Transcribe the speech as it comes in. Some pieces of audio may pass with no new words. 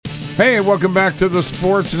Hey, welcome back to the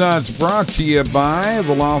Sports Nutz, brought to you by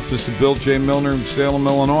the law office of Bill J. Milner in Salem,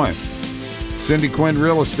 Illinois. Cindy Quinn,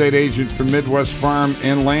 real estate agent for Midwest Farm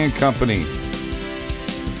and Land Company.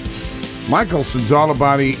 Michelson's Auto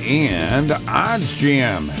Body and Odds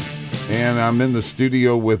Jam. And I'm in the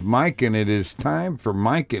studio with Mike, and it is time for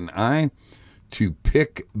Mike and I to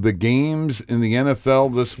pick the games in the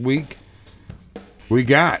NFL this week.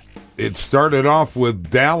 It started off with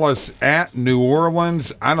Dallas at New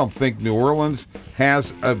Orleans. I don't think New Orleans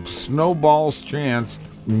has a snowball's chance.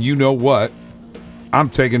 And you know what? I'm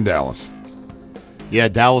taking Dallas. Yeah,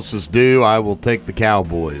 Dallas is due. I will take the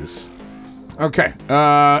Cowboys. Okay.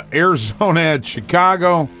 Arizona at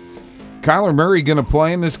Chicago. Kyler Murray going to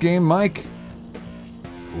play in this game, Mike?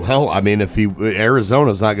 Well, I mean,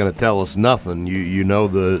 Arizona's not going to tell us nothing. You know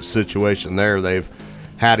the situation there. They've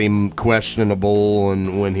had him questionable,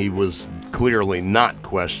 and when he was clearly not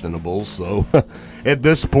questionable. So at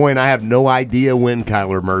this point, I have no idea when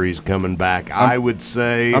Kyler Murray's coming back. I would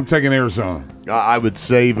say I'm taking Arizona. I would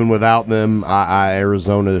say even without them,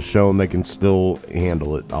 Arizona has shown they can still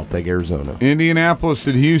handle it. I'll take Arizona. Indianapolis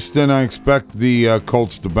at Houston. I expect the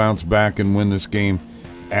Colts to bounce back and win this game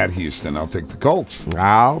at Houston. I'll take the Colts.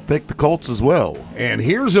 I'll pick the Colts as well. And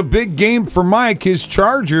here's a big game for Mike. His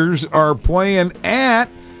Chargers are playing at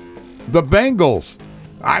the Bengals.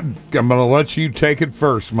 I'm going to let you take it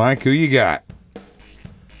first, Mike. Who you got?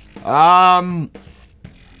 I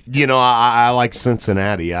like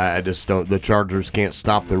Cincinnati. I just don't. The Chargers can't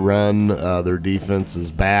stop the run. Their defense is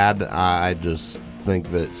bad. I just think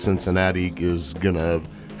that Cincinnati is going to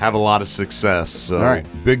have a lot of success. So. All right,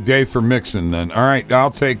 big day for Mixon then. All right, I'll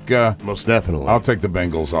take most definitely. I'll take the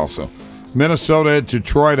Bengals also. Minnesota at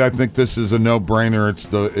Detroit. I think this is a no-brainer.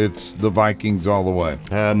 It's the Vikings all the way.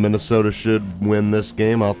 Minnesota should win this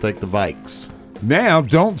game. I'll take the Vikes. Now,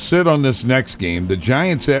 don't sit on this next game. The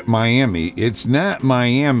Giants at Miami. It's not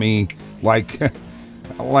Miami like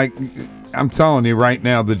I'm telling you right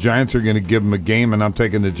now. The Giants are going to give them a game, and I'm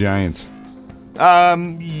taking the Giants.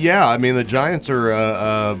 Yeah, I mean, the Giants are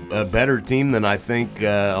a better team than I think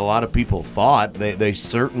a lot of people thought. They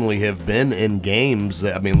certainly have been in games.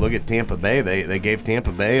 I mean, look at Tampa Bay. They gave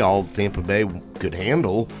Tampa Bay all Tampa Bay could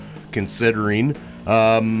handle, considering.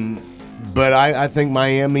 But I think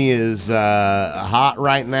Miami is hot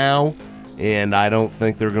right now, and I don't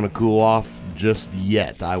think they're going to cool off just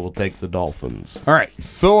yet. I will take the Dolphins. All right,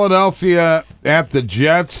 Philadelphia at the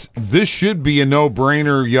Jets. This should be a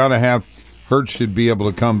no-brainer. You ought to have Hurts should be able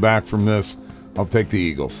to come back from this. I'll take the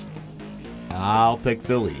Eagles. I'll take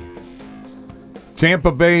Philly.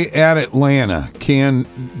 Tampa Bay at Atlanta. Can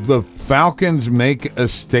the Falcons make a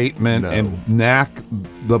statement and knock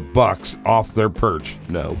the Bucks off their perch?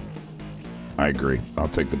 No. I agree. I'll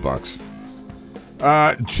take the Bucks.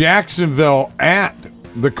 Jacksonville at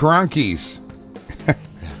the Cronkies.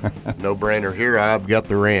 No brainer here. I've got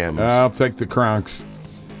the Rams. I'll take the Cronks.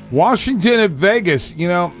 Washington at Vegas. You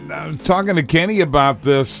know, I was talking to Kenny about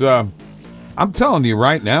this. I'm telling you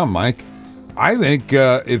right now, Mike, I think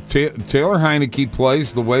if Taylor Heineke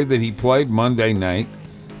plays the way that he played Monday night,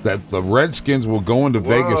 that the Redskins will go into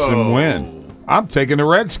Vegas and win. I'm taking the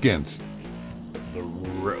Redskins.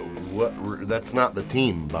 That's not the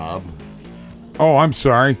team, Bob. Oh, I'm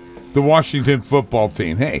sorry. The Washington football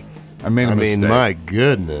team. Hey, I made a mistake. I mean, my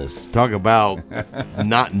goodness. Talk about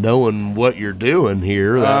not knowing what you're doing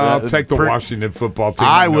here. I'll take the Washington football team.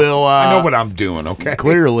 I will. I know what I'm doing, okay?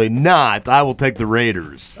 Clearly not. I will take the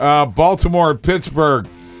Raiders. Baltimore at Pittsburgh.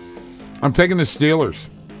 I'm taking the Steelers.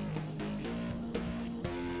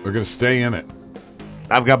 They're going to stay in it.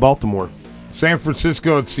 I've got Baltimore. San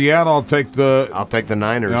Francisco at Seattle. I'll take the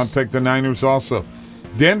Niners. I'll take the Niners also.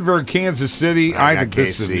 Denver, Kansas City. I think KC.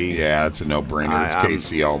 This is it's a no-brainer. It's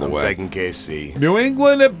KC all the way. I'm taking KC. New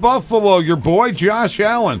England at Buffalo. Your boy Josh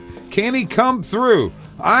Allen. Can he come through?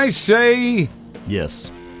 I say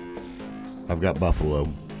yes. I've got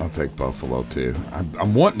Buffalo. I'll take Buffalo too.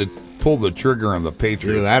 I'm wanting to pull the trigger on the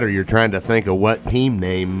Patriots. Either that or you're trying to think of what team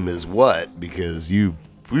name is what because you.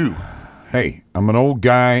 Hey, I'm an old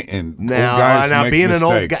guy, and old guys make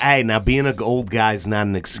mistakes. Now being an old guy is not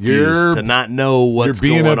an excuse to not know what's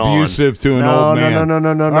going on. You're being abusive to an old man.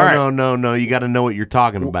 No. You got to know what you're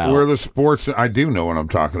talking about. We're the sports. I do know what I'm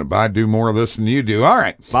talking about. I do more of this than you do. All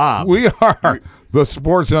right, Bob. We are the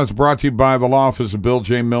Sports Nutz, brought to you by the law office of Bill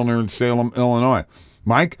J. Milner in Salem, Illinois.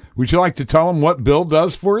 Mike, would you like to tell them what Bill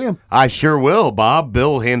does for you? I sure will, Bob.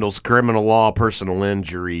 Bill handles criminal law, personal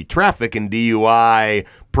injury, traffic and DUI,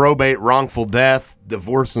 probate, wrongful death,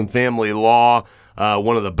 divorce and family law.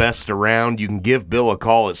 One of the best around. You can give Bill a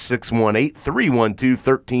call at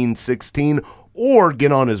 618-312-1316 or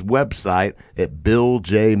get on his website at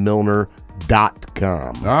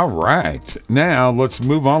BillJMilner.com. All right. Now, let's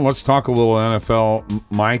move on. Let's talk a little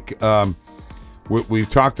NFL, Mike. We've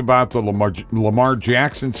talked about the Lamar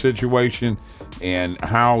Jackson situation and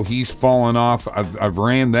how he's fallen off. I've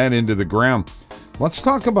ran that into the ground. Let's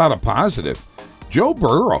talk about a positive. Joe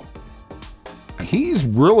Burrow. He's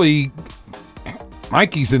really,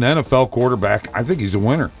 Mike, he's an NFL quarterback. I think he's a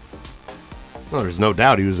winner. Well, there's no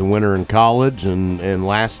doubt he was a winner in college, and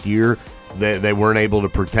last year they weren't able to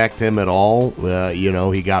protect him at all.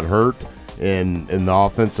 He got hurt, and the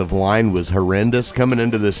offensive line was horrendous coming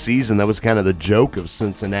into the season. That was kind of the joke of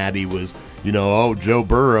Cincinnati was, Joe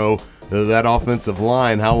Burrow, that offensive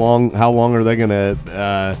line, how long are they going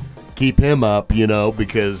to keep him up,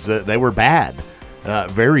 because they were bad.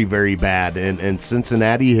 Very, very bad. And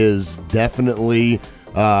Cincinnati has definitely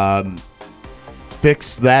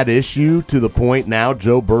fixed that issue to the point now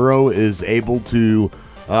Joe Burrow is able to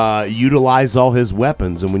utilize all his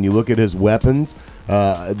weapons. And when you look at his weapons,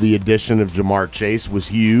 the addition of Jamar Chase was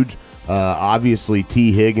huge. Obviously,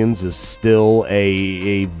 T. Higgins is still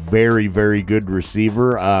a very, very good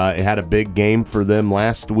receiver. Had a big game for them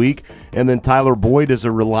last week. And then Tyler Boyd is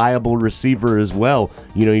a reliable receiver as well.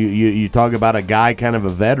 You talk about a guy kind of a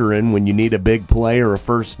veteran when you need a big play or a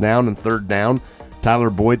first down and third down.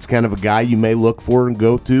 Tyler Boyd's kind of a guy you may look for and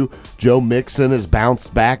go to. Joe Mixon has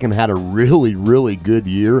bounced back and had a really, really good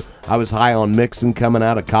year. I was high on Mixon coming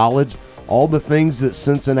out of college. All the things that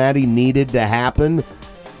Cincinnati needed to happen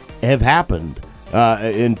have happened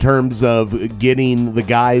in terms of getting the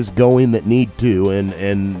guys going that need to,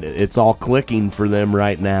 and it's all clicking for them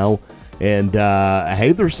right now. And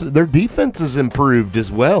hey, their defense has improved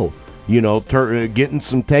as well. Getting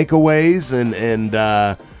some takeaways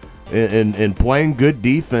and playing good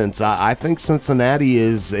defense. I think Cincinnati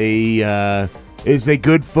is a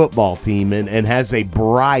good football team and has a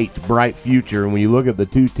bright future. And when you look at the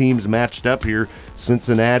two teams matched up here,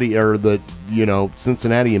 Cincinnati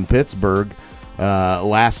and Pittsburgh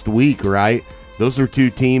last week, right? Those are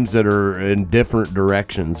two teams that are in different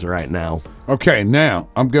directions right now. Okay, now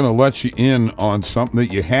I'm going to let you in on something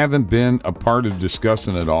that you haven't been a part of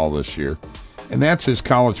discussing at all this year, and that's his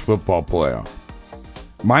college football playoff.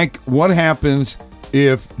 Mike, what happens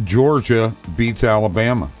if Georgia beats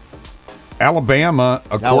Alabama?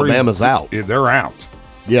 Alabama's out. They're out.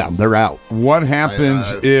 Yeah, they're out. What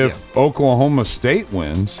happens if Oklahoma State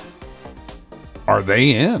wins? Are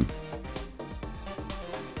they in?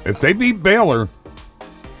 If they beat Baylor,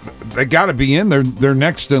 they got to be in. They're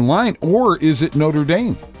next in line. Or is it Notre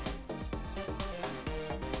Dame?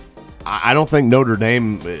 I don't think Notre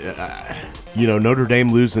Dame. Notre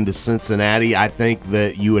Dame losing to Cincinnati. I think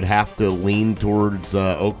that you would have to lean towards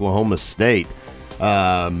Oklahoma State.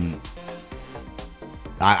 I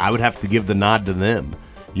would have to give the nod to them.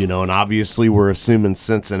 And obviously we're assuming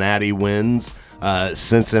Cincinnati wins.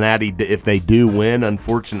 Cincinnati, if they do win,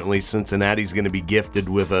 unfortunately, Cincinnati's going to be gifted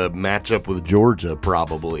with a matchup with Georgia,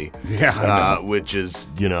 probably. Yeah, which is,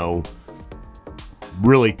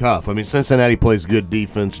 really tough. I mean, Cincinnati plays good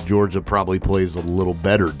defense. Georgia probably plays a little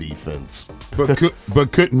better defense.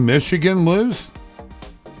 But couldn't Michigan lose?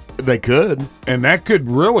 They could, and that could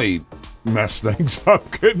really mess things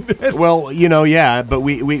up, couldn't it? Well, yeah, but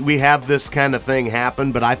we have this kind of thing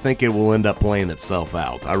happen, but I think it will end up playing itself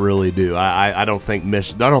out. I really do. I don't think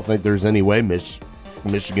there's any way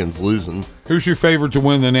Michigan's losing. Who's your favorite to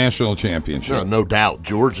win the national championship? No doubt,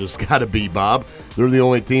 Georgia's got to be, Bob. They're the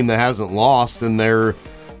only team that hasn't lost, and they're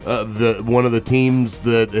one of the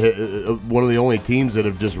only teams that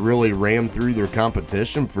have just really rammed through their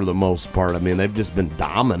competition for the most part. I mean, they've just been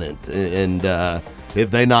dominant, and if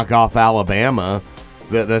they knock off Alabama,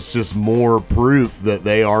 that's just more proof that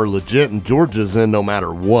they are legit, and Georgia's in no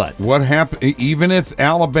matter what. What happened? Even if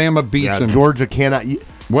Alabama beats them, Georgia cannot.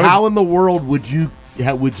 How in the world would you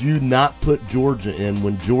not put Georgia in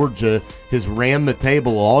when Georgia has ran the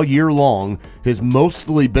table all year long, has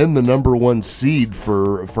mostly been the number one seed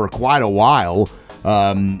for quite a while?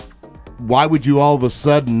 Why would you all of a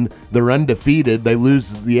sudden, they're undefeated, they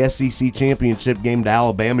lose the SEC championship game to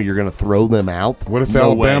Alabama, you're going to throw them out? What if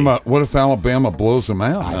Alabama blows them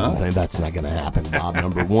out? I don't think that's not going to happen, Bob,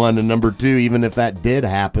 number one. And number two, even if that did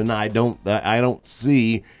happen, I don't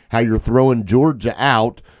see how you're throwing Georgia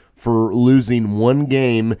out for losing one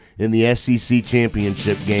game in the SEC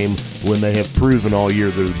championship game when they have proven all year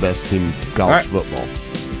they're the best team in college football.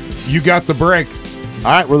 You got the break. All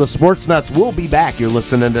right, we're the Sports Nuts. We'll be back. You're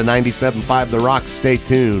listening to 97.5 The Rock. Stay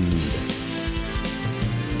tuned.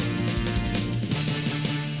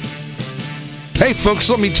 Hey folks,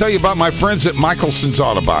 let me tell you about my friends at Michelson's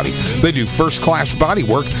Auto Body. They do first-class body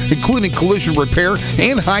work, including collision repair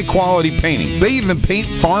and high-quality painting. They even paint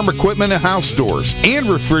farm equipment and house doors, and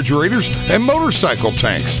refrigerators and motorcycle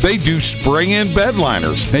tanks. They do spray-in bed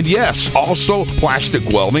liners, and yes, also plastic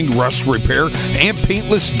welding, rust repair, and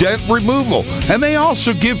paintless dent removal. And they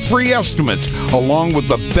also give free estimates, along with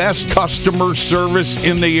the best customer service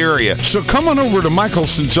in the area. So come on over to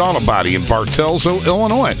Michelson's Auto Body in Bartelso,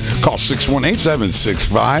 Illinois. Call 618-765-2115 or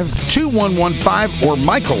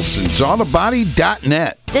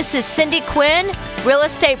michelsonsautobody.net. This is Cindy Quinn, real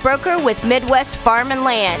estate broker with Midwest Farm and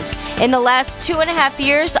Land. In the last 2.5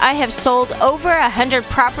 years, I have sold over 100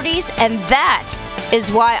 properties, and that is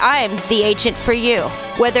why I'm the agent for you.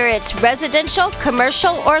 Whether it's residential,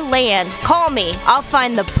 commercial, or land, call me. I'll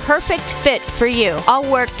find the perfect fit for you. I'll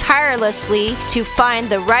work tirelessly to find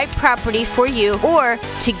the right property for you or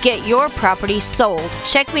to get your property sold.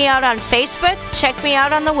 Check me out on Facebook, check me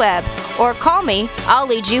out on the web, or call me. I'll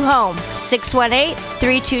lead you home.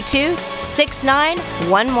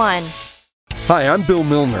 618-322-6911. Hi, I'm Bill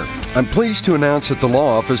Milner. I'm pleased to announce that the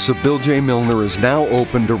law office of Bill J. Milner is now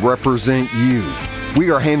open to represent you. We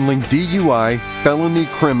are handling DUI, felony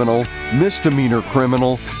criminal, misdemeanor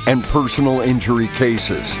criminal, and personal injury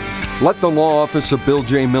cases. Let the law office of Bill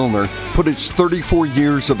J. Milner put its 34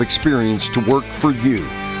 years of experience to work for you.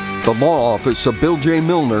 The law office of Bill J.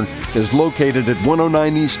 Milner is located at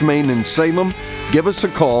 109 East Main in Salem. Give us a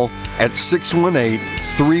call at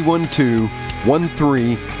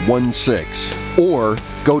 618-312-1316 or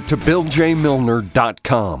go to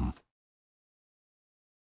BillJMilner.com.